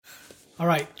All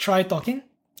right, try talking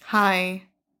Hi.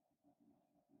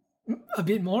 a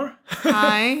bit more.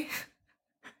 Hi.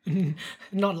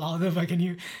 Not louder, but can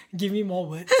you give me more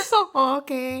words?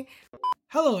 Okay.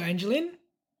 Hello, Angeline.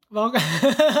 Welcome.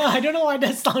 I don't know why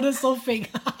that sounded so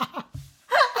fake.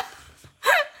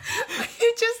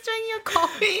 You just drank your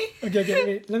coffee. Okay,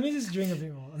 wait. Let me just drink a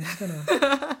bit more. I'm just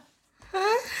gonna.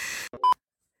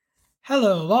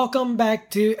 Hello, welcome back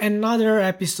to another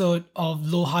episode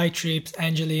of Low High Trips,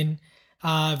 Angeline.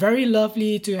 Very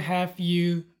lovely to have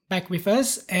you back with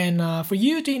us and for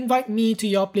you to invite me to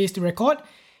your place to record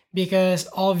because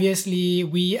obviously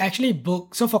we actually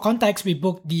booked, so for context, we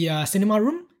booked the cinema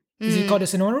room. Is it called the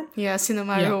cinema room? Yeah,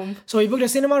 cinema room. So we booked the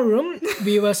cinema room.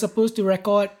 We were supposed to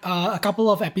record a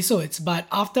couple of episodes, but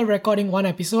after recording one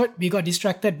episode, we got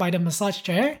distracted by the massage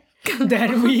chair that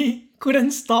we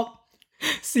couldn't stop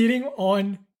sitting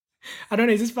on. I don't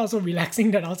know, it just felt so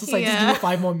relaxing that I was just like, just give me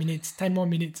 5 more minutes, 10 more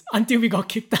minutes until we got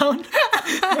kicked out.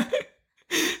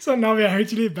 So now we are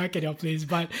actually back at your place,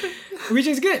 but which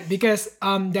is good because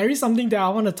there is something that I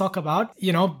want to talk about,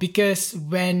 because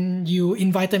when you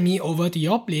invited me over to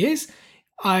your place,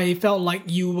 I felt like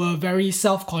you were very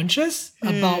self-conscious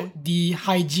about the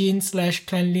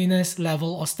hygiene/cleanliness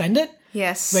level or standard.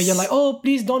 Yes. Where you're like, oh,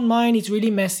 please don't mind, it's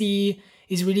really messy,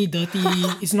 it's really dirty,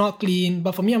 it's not clean.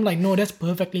 But for me, I'm like, no, that's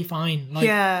perfectly fine. Like,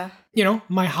 yeah.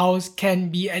 My house can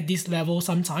be at this level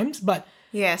sometimes, but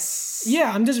Yes.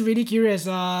 yeah, I'm just really curious.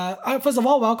 First of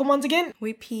all, welcome once again.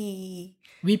 We pee.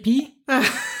 We pee?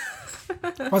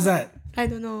 What's that? I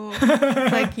don't know.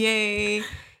 Like, yay.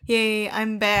 Yay,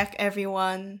 I'm back,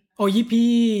 everyone. Oh,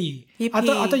 yippee. Yippee. I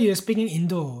thought you were speaking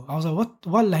Indo. I was like,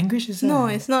 what language is that? No,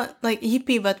 it's not like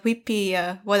yippee, but we pee,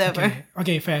 whatever.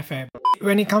 Okay, fair.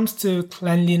 When it comes to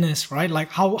cleanliness, right?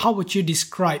 Like, how would you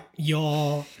describe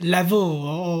your level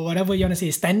or whatever you want to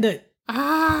say, standard?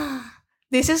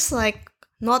 This is like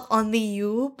not only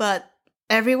you, but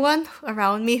everyone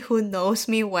around me who knows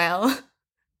me well.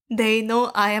 They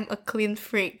know I am a clean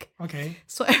freak. Okay.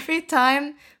 So every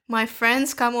time my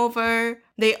friends come over,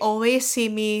 they always see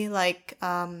me like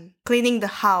cleaning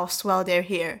the house while they're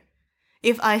here.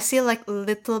 If I see like a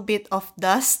little bit of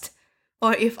dust,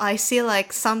 or if I see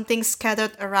like something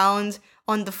scattered around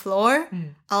on the floor,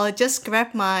 I'll just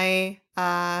grab my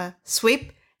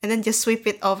sweep and then just sweep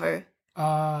it over.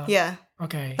 Yeah.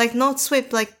 Okay. Like not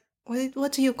sweep, like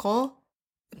what do you call?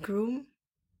 Broom?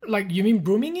 Like, you mean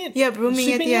brooming it? Yeah, brooming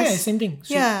Sweeping, it, yes. Yeah, same thing.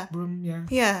 Sweep, Yeah. Broom, yeah.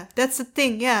 Yeah, that's the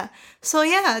thing, yeah. So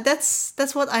yeah,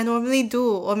 that's what I normally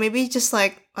do. Or maybe just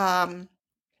like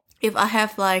if I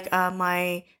have like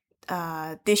my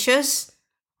dishes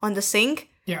on the sink,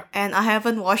 Yeah. and I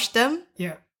haven't washed them.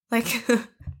 Yeah. Like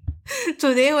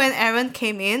today when Aaron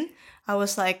came in, I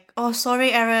was like, "Oh,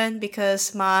 sorry, Aaron,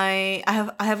 because I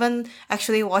haven't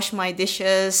actually washed my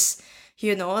dishes."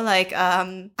 I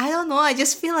don't know. I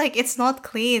just feel like it's not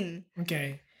clean.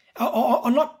 Okay.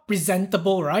 Or not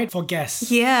presentable, right? For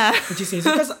guests. Yeah. What you say?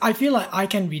 Because I feel like I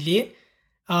can relate.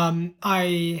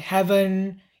 I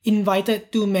haven't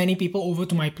invited too many people over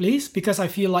to my place because I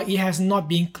feel like it has not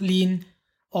been clean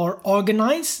or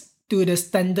organized to the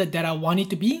standard that I want it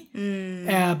to be.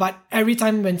 But every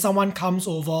time when someone comes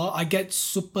over, I get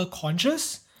super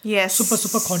conscious. Yes.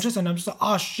 Super conscious, and I'm just like,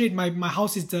 oh shit, my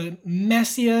house is the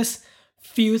messiest,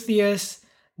 filthiest,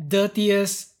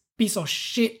 dirtiest piece of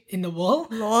shit in the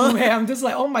world. Lol. Where I'm just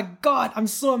like, oh my god, I'm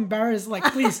so embarrassed. Like,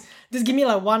 please, just give me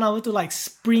like 1 hour to like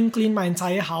spring clean my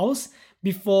entire house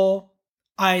before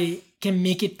I can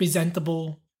make it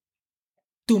presentable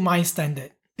to my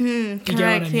standard. You get what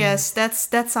I Correct. mean? Yes, that's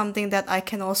something that I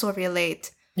can also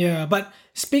relate. Yeah, but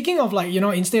speaking of like,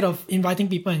 instead of inviting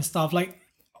people and stuff, like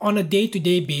on a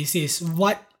day-to-day basis,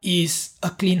 what is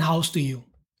a clean house to you?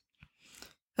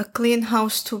 A clean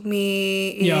house to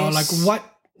me is... Yeah, like what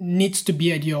needs to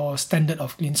be at your standard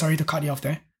of clean? Sorry to cut you off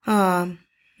there. I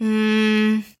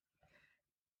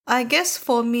guess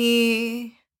for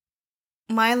me,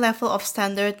 my level of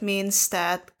standard means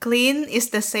that clean is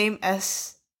the same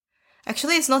as...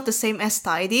 Actually, it's not the same as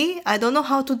tidy. I don't know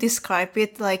how to describe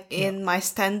it like in my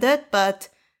standard, but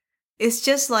it's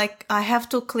just like I have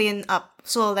to clean up.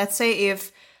 So let's say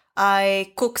if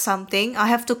I cook something, I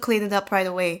have to clean it up right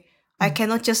away. I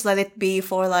cannot just let it be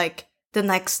for like the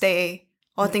next day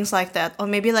or things like that. Or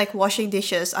maybe like washing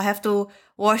dishes. I have to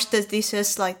wash the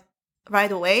dishes like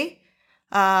right away.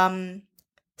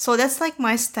 So that's like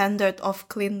my standard of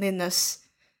cleanliness.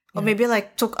 Or maybe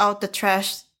like took out the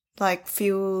trash like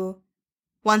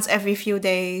once every few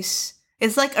days.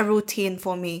 It's like a routine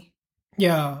for me.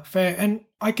 Yeah, fair. And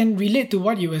I can relate to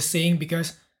what you were saying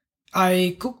because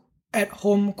I cook at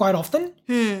home quite often.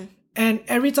 And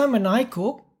every time when I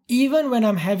cook, even when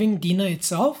I'm having dinner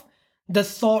itself, the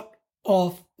thought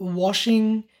of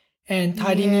washing and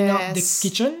tidying up the Yes.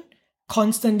 kitchen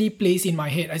constantly plays in my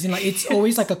head. As in, like, it's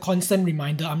always like a constant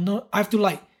reminder. I have to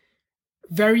like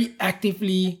very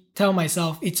actively tell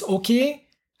myself it's okay.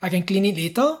 I can clean it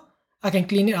later. I can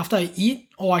clean it after I eat,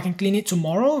 or I can clean it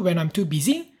tomorrow when I'm too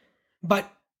busy.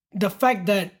 But the fact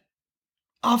that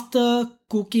after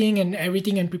cooking and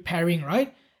everything and preparing,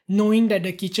 right, knowing that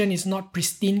the kitchen is not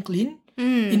pristine clean,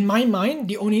 in my mind,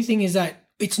 the only thing is that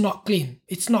it's not clean.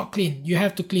 It's not clean. You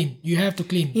have to clean. You have to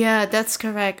clean. Yeah, that's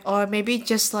correct. Or maybe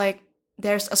just like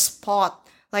there's a spot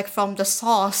like from the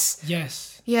sauce.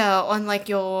 Yes. Yeah, on like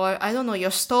your, I don't know,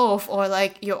 your stove or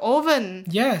like your oven.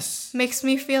 Yes. Makes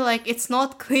me feel like it's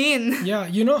not clean. Yeah.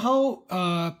 You know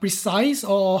how precise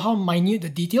or how minute the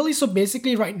detail is? So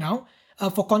basically right now,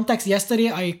 for context, yesterday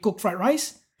I cooked fried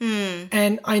rice.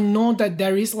 And I know that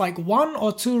there is like 1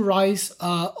 or 2 rice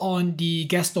on the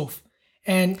gas stove.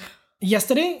 And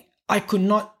yesterday, I could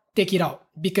not take it out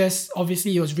because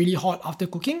obviously it was really hot after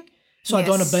cooking. So I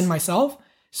don't want to Yes. burn myself.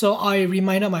 So I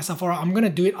reminded myself, all right, I'm going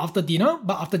to do it after dinner.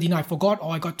 But after dinner, I forgot,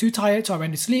 or I got too tired, so I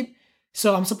went to sleep.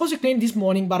 So I'm supposed to clean this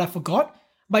morning, but I forgot.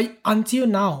 But until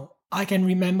now, I can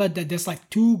remember that there's like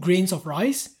 2 grains of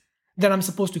rice that I'm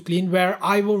supposed to clean, where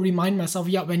I will remind myself,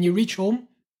 yeah, when you reach home,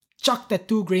 chuck that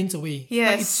 2 grains away. Like,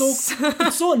 Yes.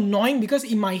 it's so annoying because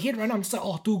in my head right now I'm just like,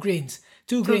 oh, 2 grains.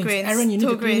 2 grains. Aaron, you need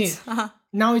to clean it.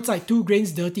 Now it's like 2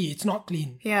 grains dirty. It's not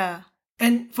clean. Yeah.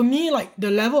 And for me, like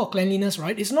the level of cleanliness,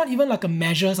 right? It's not even like a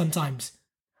measure sometimes.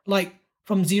 Like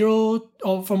from 0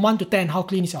 or from 1 to 10, how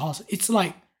clean is your house? It's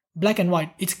like black and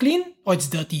white. It's clean or it's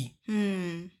dirty.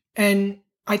 And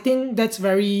I think that's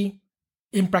very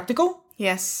impractical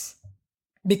Yes.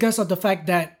 because of the fact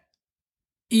that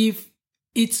if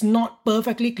it's not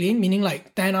perfectly clean, meaning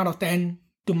like 10 out of 10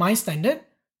 to my standard,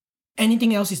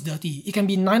 anything else is dirty. It can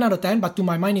be 9 out of 10, but to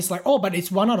my mind, it's like, oh, but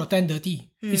it's 1 out of 10 dirty.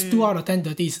 It's 2 out of 10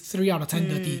 dirty. It's 3 out of 10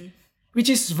 dirty. Which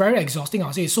is very exhausting,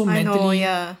 I'll say. It's so I know, mentally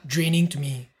yeah. draining to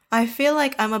me. I feel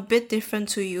like I'm a bit different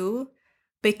to you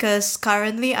because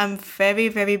currently I'm very,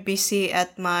 very busy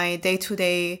at my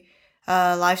day-to-day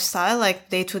lifestyle, like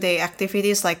day-to-day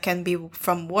activities, like can be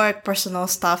from work, personal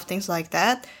stuff, things like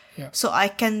that. Yeah. So I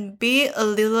can be a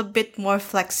little bit more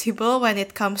flexible when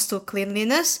it comes to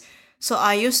cleanliness. So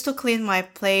I used to clean my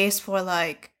place for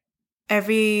like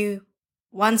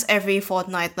once every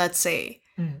fortnight, let's say.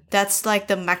 That's like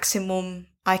the maximum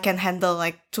I can handle,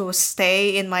 like to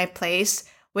stay in my place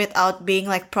without being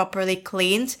like properly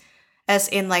cleaned, as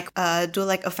in like do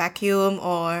like a vacuum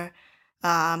or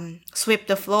sweep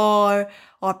the floor,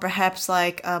 or perhaps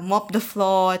like mop the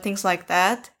floor, things like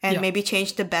that, and Yeah. maybe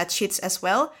change the bed sheets as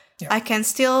well. Yeah. I can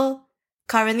still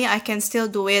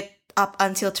do it up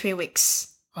until 3 weeks.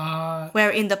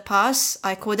 Where in the past,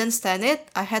 I couldn't stand it.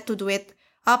 I had to do it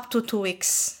up to 2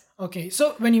 weeks. Okay,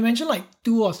 so when you mention like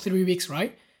 2 or 3 weeks,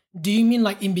 right? Do you mean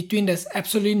like in between there's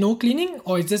absolutely no cleaning,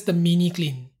 or is just the mini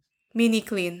clean? Mini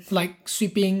clean. Like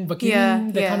sweeping, vacuuming,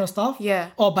 Yeah, that yeah, kind of stuff? yeah.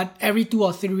 Oh, but every 2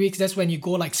 or 3 weeks, that's when you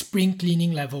go like spring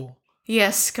cleaning level.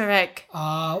 Yes, correct.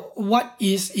 What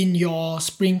is in your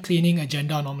spring cleaning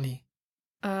agenda normally?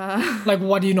 Like,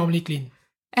 what do you normally clean?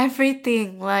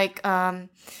 Everything. Like,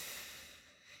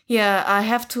 yeah, I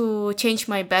have to change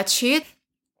my bed sheet.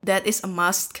 That is a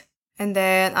must. And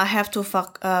then I have to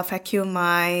vacuum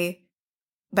my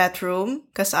bedroom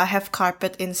because I have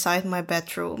carpet inside my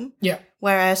bedroom. Yeah.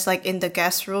 Whereas like in the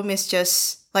guest room, it's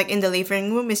just like in the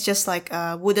living room, it's just like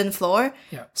a wooden floor.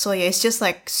 Yeah. So yeah, it's just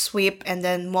like sweep and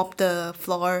then mop the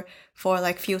floor for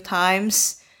like few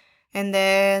times. And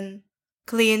then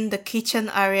clean the kitchen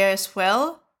area as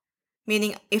well.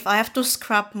 Meaning if I have to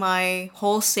scrub my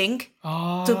whole sink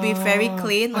to be very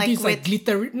clean, I like think it's like with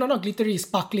glittery. No, not glittery,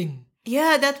 sparkling.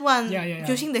 yeah, that one. Yeah.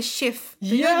 Using the shift.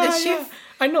 Do you know the shift?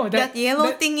 I know That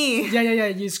yellow thingy. Yeah.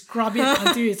 You scrub it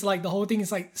until it's like the whole thing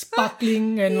is like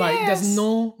sparkling and like there's Yes.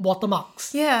 no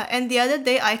watermarks. Yeah, and the other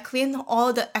day I cleaned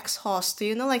all the exhaust. Do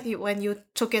you know like when you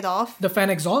took it off? The fan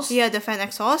exhaust. Yeah, the fan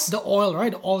exhaust. The oil,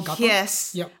 right? The oil gutter.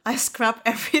 Yes. Yep. I scrubbed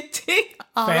everything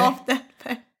out Fair. of that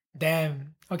fan.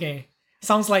 Damn. Okay.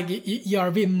 Sounds like you're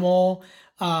a bit more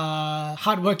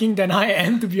hardworking than I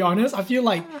am, to be honest. I feel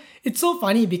like it's so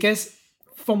funny because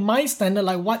from my standard,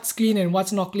 like what's clean and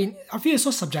what's not clean, I feel it's so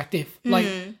subjective. Like,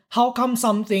 how come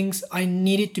some things I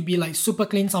need it to be like super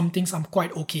clean, some things I'm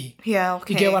quite okay. Yeah,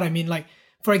 okay. You get what I mean? Like,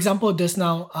 for example, just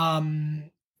now,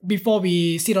 before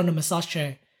we sit on the massage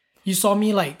chair, you saw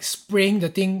me like spraying the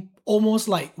thing, almost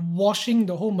like washing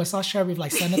the whole massage chair with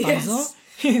like sanitizer.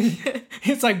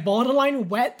 It's like borderline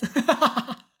wet.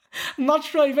 I'm not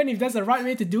sure even if that's the right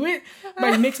way to do it,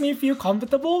 but it makes me feel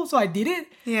comfortable, so I did it.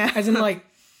 Yeah. As in like,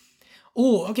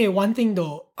 Oh, okay. One thing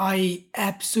though, I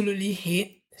absolutely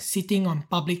hate sitting on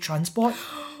public transport.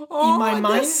 Oh, my the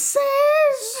mind, same.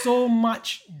 So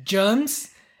much germs,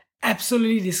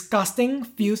 absolutely disgusting,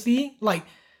 filthy. Like,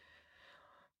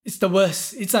 it's the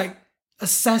worst. It's like a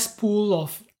cesspool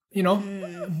of,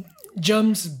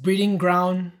 germs breeding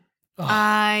ground. Oh,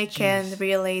 I can jeez.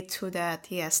 relate to that.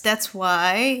 Yes, that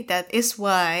is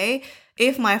why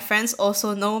if my friends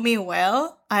also know me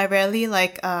well, I rarely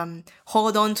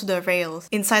hold on to the rails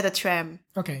inside the tram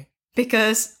Okay.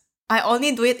 because I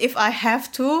only do it if I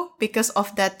have to because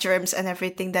of that germs and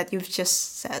everything that you've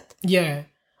just said. Yeah.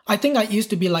 I think I used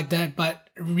to be like that, but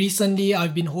recently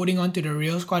I've been holding on to the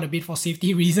rails quite a bit for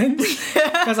safety reasons.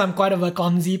 Because I'm quite of a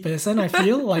clumsy person, I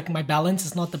feel like my balance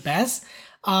is not the best.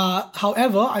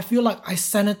 However, I feel like I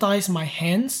sanitize my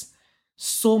hands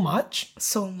so much.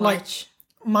 So Like much.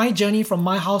 my journey from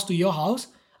my house to your house,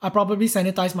 I probably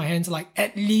sanitize my hands like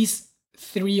at least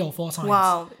 3 or 4 times.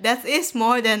 Wow, that is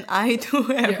more than I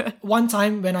do ever. Yeah. One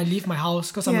time when I leave my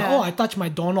house, because I'm like, Yeah. oh, I touched my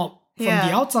doorknob from Yeah.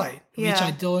 the outside, which Yeah.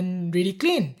 I don't really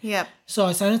clean. Yep. So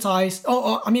I sanitize.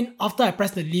 After I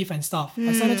press the leaf and stuff,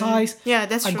 I sanitize. Yeah,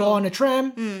 that's I true. go on the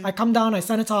tram. I come down. I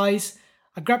sanitize.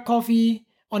 I grab coffee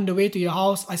on the way to your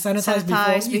house. I sanitize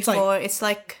before. It's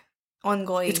like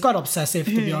ongoing. It's quite obsessive,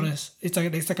 to be honest. It's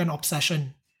like an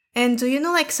obsession. And do you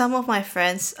know, like, some of my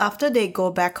friends, after they go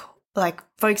back, like,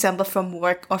 for example, from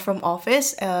work or from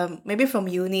office, maybe from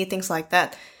uni, things like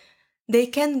that, they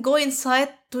can go inside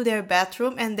to their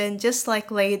bathroom and then just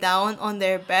like lay down on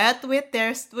their bed with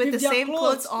the With their same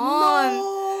clothes on. No!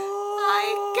 I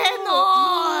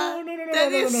cannot. No.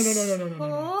 That is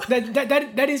No.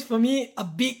 That is for me a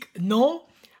big no.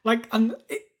 Like,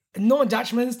 no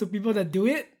judgments to people that do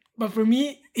it, but for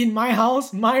me, in my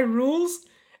house, my rules,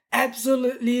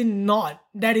 absolutely not.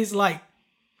 That is like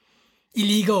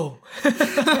illegal.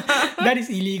 That is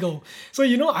illegal. So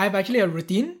I have actually a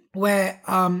routine where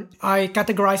I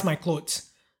categorize my clothes.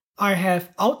 I have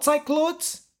outside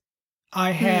clothes,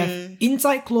 I have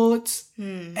inside clothes,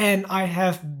 and I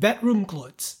have bedroom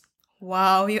clothes.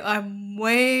 Wow, you are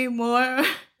way more.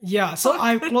 Yeah, so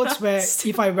I have clothes where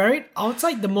if I wear it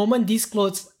outside, the moment these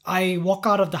clothes I walk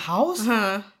out of the house,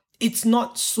 it's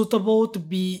not suitable to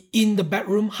be in the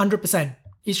bedroom 100%.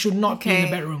 It should not be in the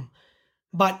Okay. bedroom.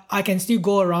 But I can still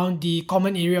go around the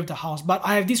common area of the house. But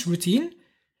I have this routine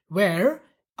where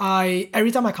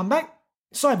every time I come back,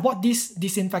 so I bought this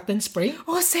disinfectant spray.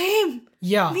 Oh, same.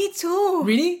 Yeah. Me too.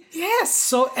 Really? Yes.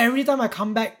 So every time I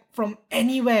come back from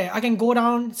anywhere, I can go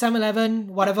down 7-Eleven,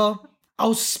 whatever,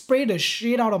 I'll spray the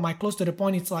shit out of my clothes to the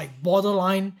point it's like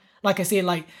borderline, like I say,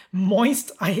 like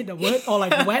moist, I hate the word, or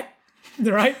like wet,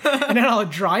 right? And then I'll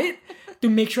dry it to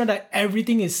make sure that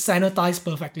everything is sanitized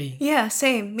perfectly. Yeah,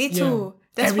 same. Me too.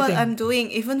 That's what everything. I'm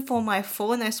doing. Even for my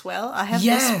phone as well. I have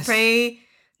Yes.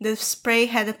 the spray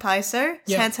sanitizer,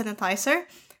 Yeah. hand sanitizer,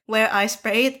 where I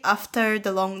spray it after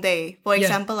the long day. For Yeah.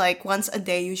 example, like once a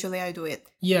day, usually I do it.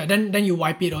 Yeah, then you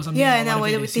wipe it or something. Yeah, or and I whatever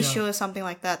wear it it with is, tissue or something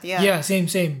like that. Yeah. Yeah,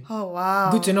 same. Oh, wow.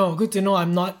 Good to know. Good to know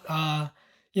I'm not,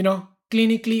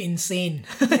 clinically insane.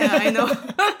 Yeah, I know.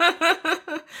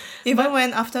 Even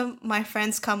when after my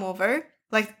friends come over,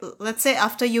 like let's say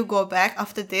after you go back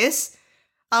after this,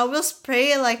 I will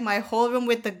spray like my whole room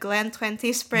with the Glen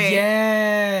 20 spray.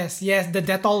 Yes, the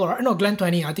Dettol or no Glen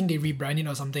 20. I think they rebranded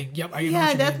or something. Yep, I know Yeah,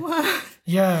 what you that mean. one.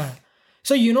 Yeah.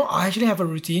 So I actually have a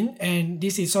routine, and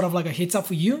this is sort of like a heads up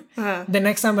for you. The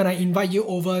next time when I invite you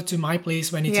over to my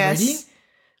place when it's ready,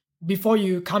 before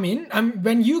you come in,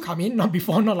 when you come in, not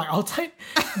before, not like outside.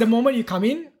 The moment you come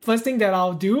in, first thing that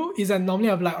I'll do is that normally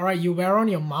I'll be like, all right, you wear on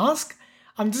your mask.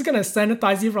 I'm just gonna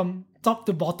sanitize you from top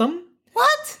to bottom.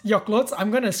 What? Your clothes, I'm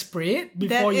gonna spray it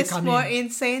before That you is come more in.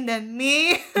 insane than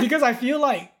me. Because I feel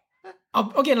like,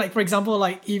 okay, like for example,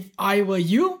 like if I were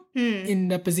you in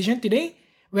the position today,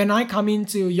 when I come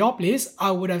into your place,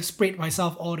 I would have sprayed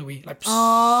myself all the way. Like,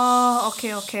 Oh,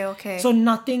 okay. so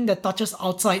nothing that touches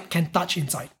outside can touch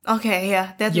inside. Okay,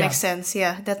 yeah, that Yeah. makes sense.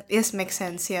 Yeah, that is makes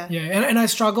sense. Yeah. Yeah, and I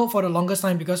struggled for the longest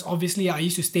time because obviously I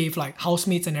used to stay with like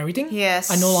housemates and everything. Yes.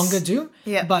 I no longer do.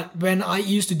 Yeah. But when I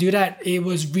used to do that, it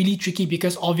was really tricky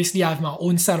because obviously I have my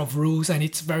own set of rules and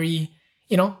it's very,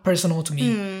 personal to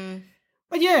me.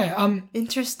 But yeah,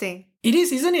 Interesting. it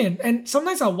is, isn't it? And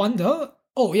sometimes I wonder,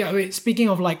 oh yeah, wait, speaking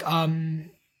of like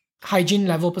hygiene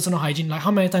level, personal hygiene, like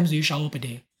how many times do you shower per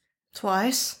day?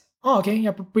 Twice. Oh, okay,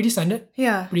 yeah, pretty standard.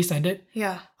 Yeah. Pretty standard.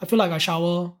 Yeah. I feel like I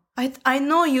shower, I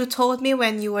know you told me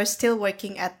when you were still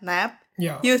working at MAP.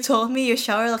 yeah. You told me your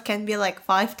shower can be like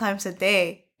 5 times a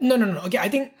day. No. Okay, I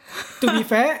think to be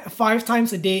fair, 5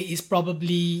 times a day is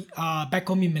probably back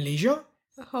home in Malaysia.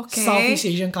 Okay. Southeast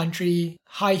Asian country,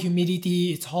 high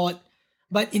humidity, it's hot.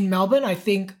 But in Melbourne, I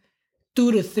think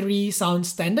 2 to 3 sounds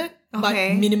standard. But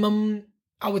Okay. minimum,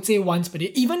 I would say once per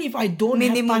day. Even if I don't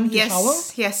have time to shower,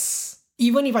 yes.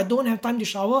 even if I don't have time to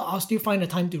shower, I'll still find the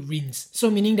time to rinse.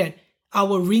 So meaning that I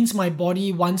will rinse my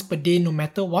body once per day no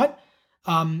matter what,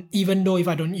 even though if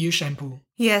I don't use shampoo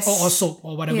Yes. or soap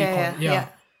or whatever you call it.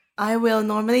 Yeah. I will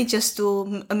normally just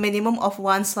do a minimum of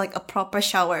once, like a proper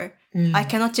shower. I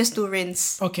cannot just do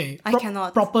rinse. Okay. I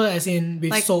cannot. Proper as in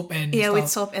with Like, soap and Yeah, stuff. with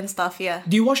soap and stuff, yeah.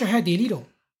 Do you wash your hair daily though?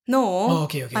 No. Oh,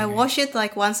 okay. I wash it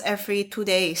like once every 2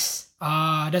 days.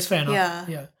 That's fair enough. Yeah.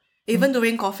 Yeah. Even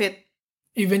during COVID.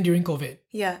 Even during COVID.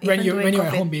 Yeah. When even you're during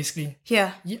at COVID. home basically.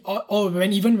 Yeah. Or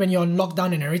when you're locked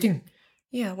down and everything.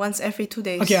 Yeah, once every 2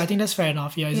 days. Okay, I think that's fair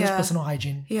enough. Yeah, it's just Yeah. personal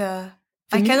hygiene. Yeah.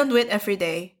 For I me- cannot do it every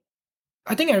day.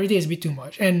 I think every day is a bit too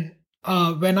much. And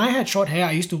when I had short hair,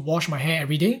 I used to wash my hair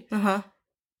every day. Uh-huh.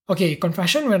 Okay,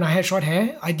 confession, when I had short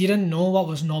hair, I didn't know what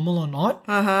was normal or not.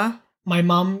 Uh-huh. My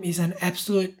mom is an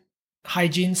absolute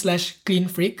hygiene / clean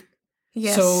freak.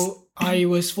 Yes. So I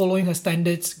was following her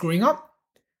standards growing up.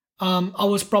 I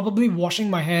was probably washing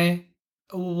my hair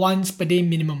once per day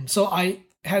minimum. So I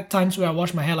had times where I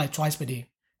washed my hair like twice per day.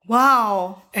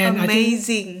 Wow. And I think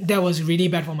amazing. that was really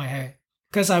bad for my hair.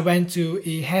 Because I went to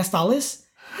a hairstylist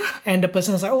and the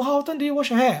person was like, oh, how often do you wash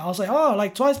your hair? I was like, oh,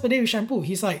 like twice per day with shampoo.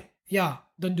 He's like, yeah,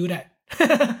 don't do that.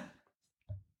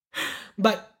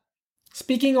 But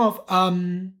speaking of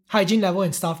hygiene level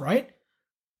and stuff, right?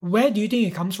 Where do you think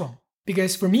it comes from?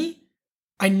 Because for me,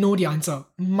 I know the answer.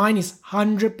 Mine is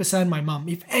 100% my mom.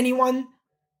 If anyone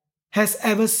has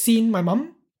ever seen my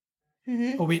mom,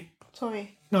 oh wait,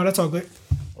 Sorry. no, that's all good.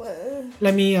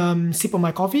 Let me sip on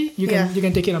my coffee. You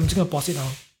can take it. I'm just gonna pause it now.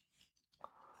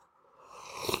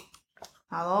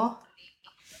 Halo?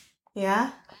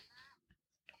 Ya?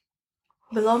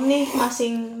 Belum nih,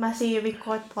 masih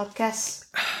record podcast.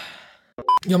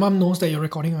 Your mom knows that you're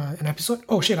recording an episode?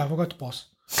 Oh shit, I forgot to pause.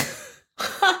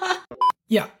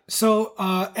 Yeah, so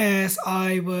as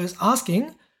I was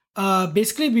asking,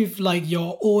 basically with like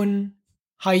your own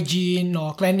hygiene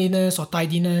or cleanliness or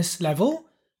tidiness level,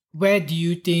 where do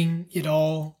you think it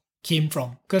all came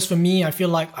from? Because for me, I feel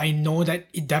like I know that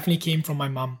it definitely came from my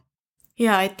mom.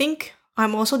 Yeah, I think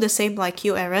I'm also the same like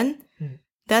you, Aaron.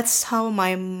 That's how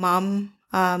my mom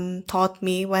taught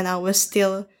me when I was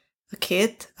still a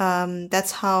kid.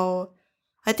 That's how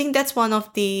I think that's one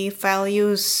of the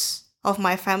values of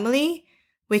my family,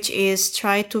 which is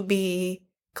try to be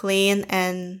clean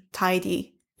and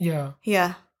tidy. Yeah.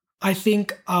 Yeah. I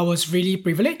think I was really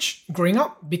privileged growing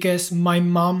up because my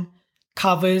mom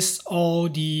covers all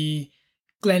the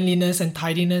cleanliness and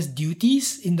tidiness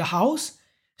duties in the house.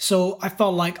 So I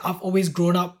felt like I've always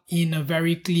grown up in a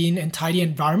very clean and tidy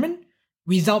environment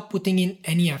without putting in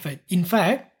any effort. In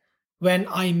fact, when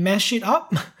I mash it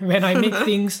up, when I make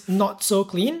things not so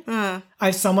clean, I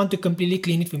have someone to completely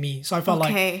clean it for me. So I felt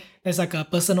like there's like a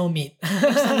personal maid.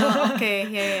 Okay,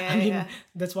 yeah. I mean,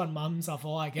 that's what moms are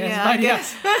for, I guess. Yeah, but I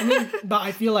guess. but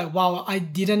I feel like, wow, I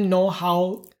didn't know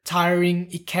how tiring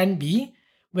it can be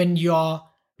when you're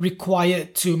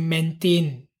required to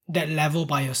maintain that level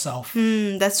by yourself.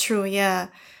 That's true, yeah.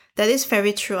 That is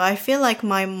very true. I feel like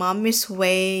my mom is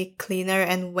way cleaner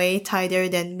and way tidier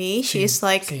than me. She's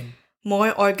like Same.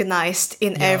 more organized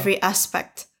in every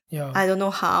aspect. Yeah. I don't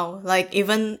know how. Like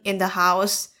even in the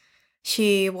house,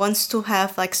 she wants to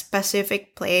have like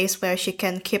specific place where she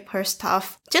can keep her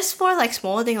stuff. Just for like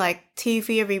small thing like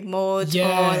TV remote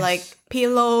or like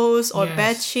pillows or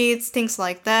bed sheets, things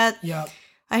like that. Yeah.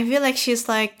 I feel like she's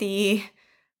like the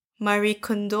Marie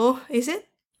Kondo, is it?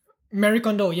 Marie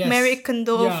Kondo, yes. Marie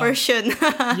Kondo version.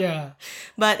 Yeah.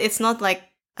 But it's not like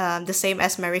the same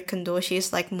as Marie Kondo.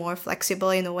 She's like more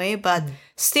flexible in a way, but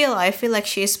still I feel like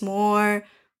she's more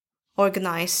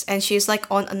organized and she's like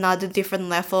on another different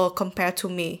level compared to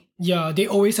me. Yeah, they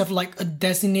always have like a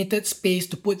designated space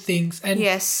to put things. And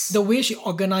the way she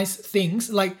organized things,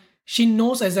 like she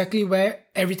knows exactly where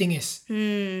everything is.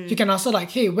 You can ask her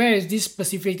like, hey, where is this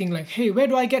specific thing? Like, hey, where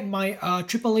do I get my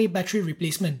AAA battery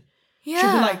replacement? Yeah.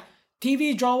 She'll be like,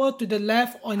 TV drawer to the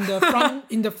left on the front,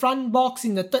 in the front box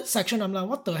in the third section. I'm like,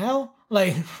 what the hell?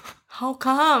 Like, how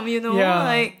come, you know?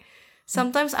 Like,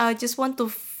 sometimes I just want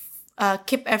to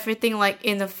keep everything like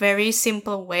in a very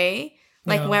simple way,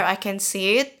 like where I can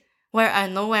see it, where I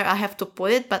know where I have to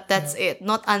put it, but that's it.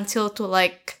 Not until to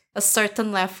like a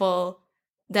certain level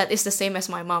that is the same as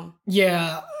my mom.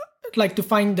 Yeah, like to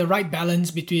find the right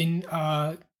balance between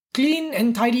clean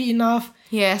and tidy enough,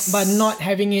 but not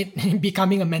having it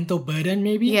becoming a mental burden,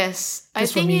 maybe. Yes, I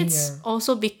think it's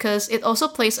also because it also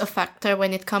plays a factor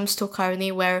when it comes to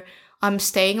Karni, where I'm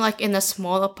staying like in a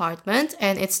small apartment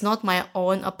and it's not my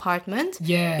own apartment.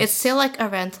 Yes. It's still like a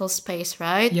rental space,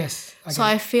 right? Yes. So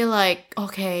I feel like,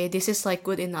 okay, this is like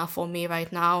good enough for me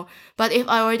right now. But if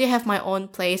I already have my own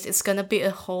place, it's gonna be a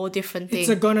whole different thing.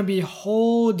 It's gonna be a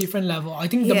whole different level. I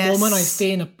think the moment I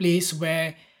stay in a place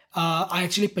where I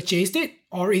actually purchased it,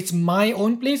 or it's my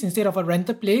own place instead of a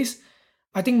rented place,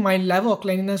 I think my level of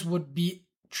cleanliness would be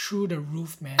through the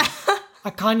roof, man. I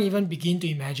can't even begin to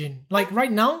imagine. Like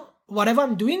right now, whatever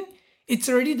I'm doing, it's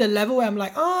already the level where I'm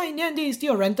like, in the end, it's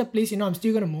still a rented place, I'm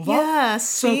still gonna move out. Yeah,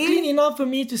 So see? clean enough for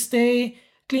me to stay,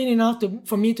 clean enough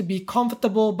for me to be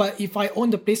comfortable. But if I own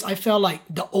the place, I felt like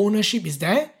the ownership is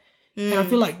there. And I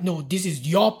feel like, no, this is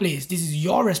your place. This is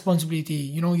your responsibility.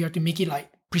 You have to make it like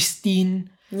pristine.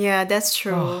 Yeah, that's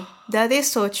true. That is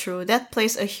so true. That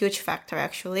plays a huge factor,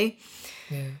 actually.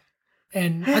 Yeah.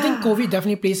 And I think COVID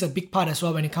definitely plays a big part as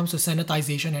well when it comes to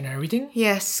sanitization and everything.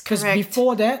 Yes, Because correct.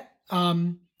 before that,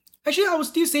 actually I would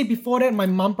still say before that, my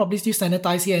mom probably still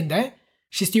sanitized here and there.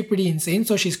 She's still pretty insane.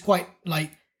 So she's quite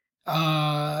like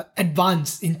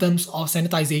advanced in terms of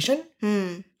sanitization.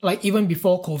 Like even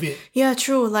before COVID. Yeah,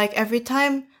 true. Like every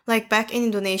time, like back in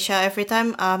Indonesia, every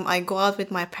time I go out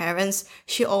with my parents,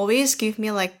 she always give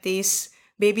me like these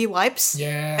baby wipes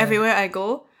everywhere I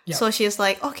go. Yeah. So she's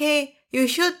like, okay, you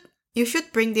should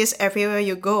bring this everywhere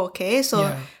you go, okay?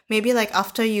 So maybe like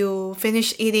after you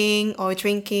finish eating or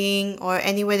drinking or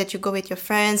anywhere that you go with your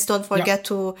friends, don't forget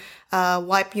to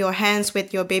wipe your hands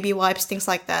with your baby wipes, things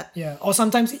like that. Yeah. Or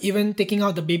sometimes even taking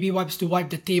out the baby wipes to wipe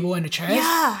the table and the chairs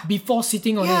before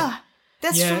sitting on it.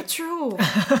 That's so true.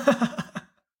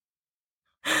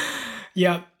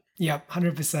 Yep,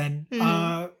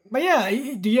 100%. But yeah,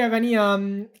 do you have any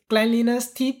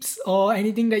cleanliness tips or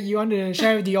anything that you want to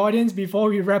share with the audience before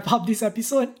we wrap up this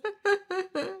episode?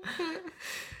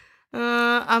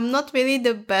 I'm not really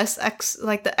the best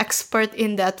the expert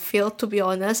in that field, to be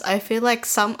honest. I feel like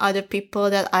some other people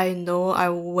that I know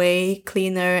are way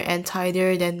cleaner and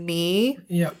tidier than me.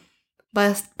 Yeah.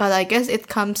 But I guess it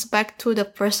comes back to the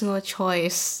personal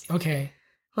choice. Okay.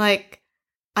 Like,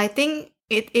 I think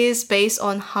it is based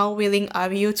on how willing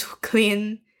are you to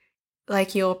clean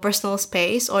like your personal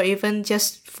space or even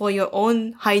just for your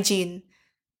own hygiene.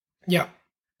 Yeah.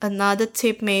 Another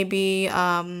tip maybe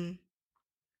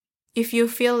if you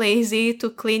feel lazy to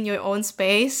clean your own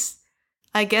space,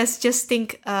 I guess just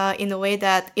think in a way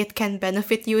that it can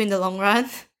benefit you in the long run.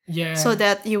 Yeah. So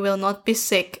that you will not be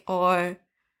sick or,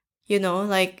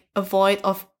 like avoid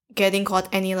of getting caught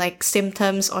any like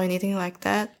symptoms or anything like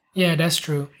that. Yeah, that's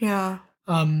true. Yeah.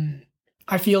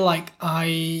 I feel like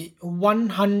I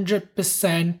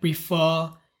 100%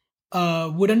 prefer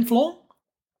a wooden floor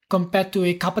compared to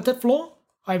a carpeted floor.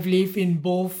 I've lived in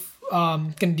both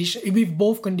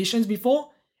conditions before,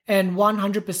 and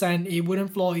 100% a wooden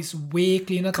floor is way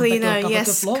cleaner compared to a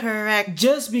carpeted floor. Yes, correct.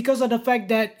 Just because of the fact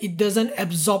that it doesn't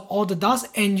absorb all the dust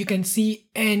and you can see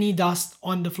any dust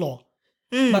on the floor.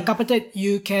 But carpeted,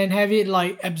 you can have it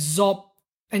like absorb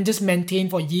and just maintain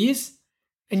for years,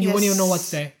 and you won't even know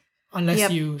what's there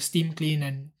unless you steam clean,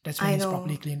 and that's when it's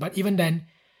properly clean. But even then,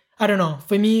 I don't know.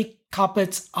 For me,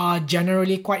 carpets are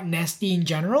generally quite nasty in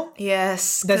general.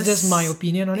 Yes. That's just my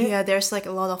opinion on it. Yeah, there's like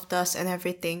a lot of dust and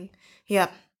everything.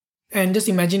 Yep. And just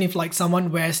imagine if like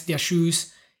someone wears their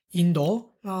shoes indoor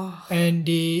and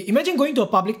they imagine going to a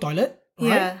public toilet,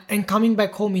 right? And coming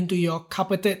back home into your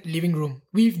carpeted living room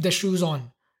with the shoes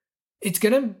on.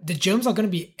 The germs are gonna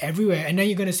be everywhere, and then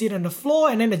you're gonna sit on the floor,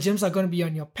 and then the germs are gonna be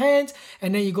on your pants,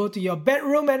 and then you go to your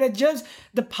bedroom and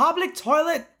the public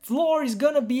toilet floor is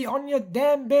gonna be on your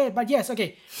damn bed. But yes,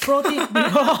 okay, pro tip,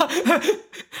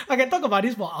 I can talk about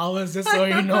this for hours just so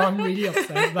you know I'm really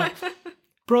upset. But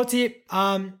pro tip,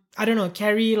 I don't know,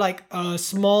 carry like a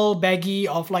small baggie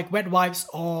of like wet wipes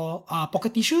or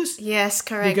pocket tissues. Yes,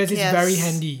 correct. Because it's very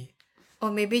handy. Or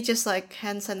maybe just like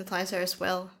hand sanitizer as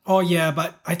well. Oh yeah,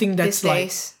 but I think that's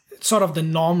like sort of the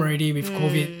norm already with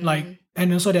COVID. Like,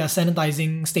 and also there are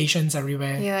sanitizing stations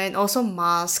everywhere. Yeah, and also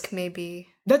mask maybe.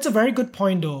 That's a very good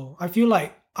point though. I feel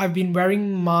like I've been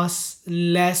wearing masks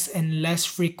less and less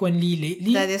frequently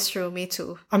lately. That is true, me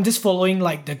too. I'm just following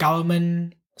like the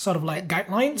government sort of like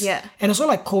guidelines. Yeah. And also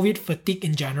like COVID fatigue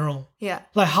in general. Yeah.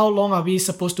 Like how long are we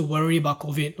supposed to worry about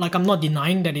COVID? Like I'm not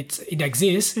denying that it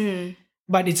exists.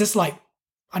 But it's just like,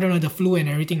 I don't know, the flu and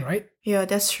everything, right? Yeah,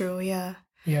 that's true. Yeah.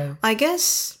 Yeah. I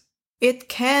guess it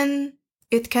can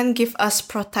give us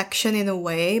protection in a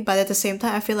way, but at the same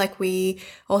time, I feel like we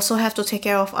also have to take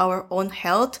care of our own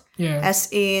health. Yeah. As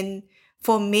in,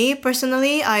 for me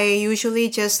personally, I usually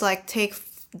just like take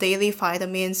daily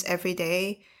vitamins every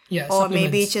day. Yeah. Or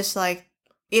maybe just like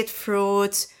eat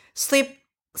fruits, sleep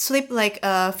sleep like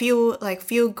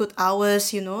few good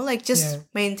hours, like just Yeah.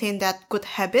 maintain that good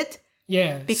habit.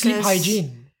 Yeah, sleep Because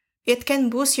hygiene. it can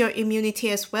boost your immunity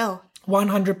as well.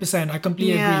 100%. I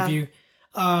completely agree Yeah. with you.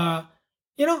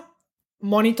 You know,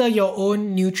 monitor your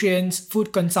own nutrients,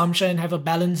 food consumption, have a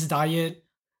balanced diet.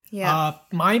 Yeah.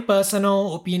 My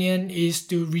personal opinion is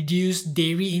to reduce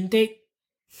dairy intake.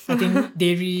 I think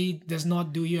dairy does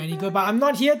not do you any good, but I'm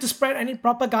not here to spread any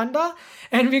propaganda.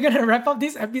 And we're gonna wrap up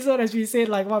this episode as we said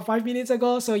 5 minutes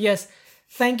ago. So yes,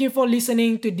 thank you for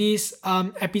listening to this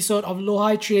episode of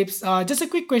Lohai Trips. Just a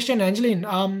quick question, Angeline.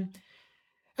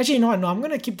 Actually, no, I'm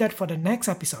gonna keep that for the next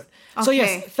episode. So yes,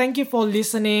 Okay. thank you for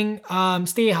listening.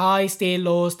 Stay high, stay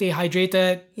low, stay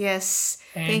hydrated. Yes.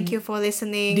 And Thank you for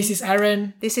listening. This is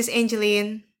Aaron, This is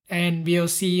Angeline. and we'll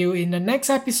see you in the next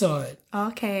episode.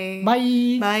 Okay.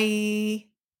 Bye. Bye.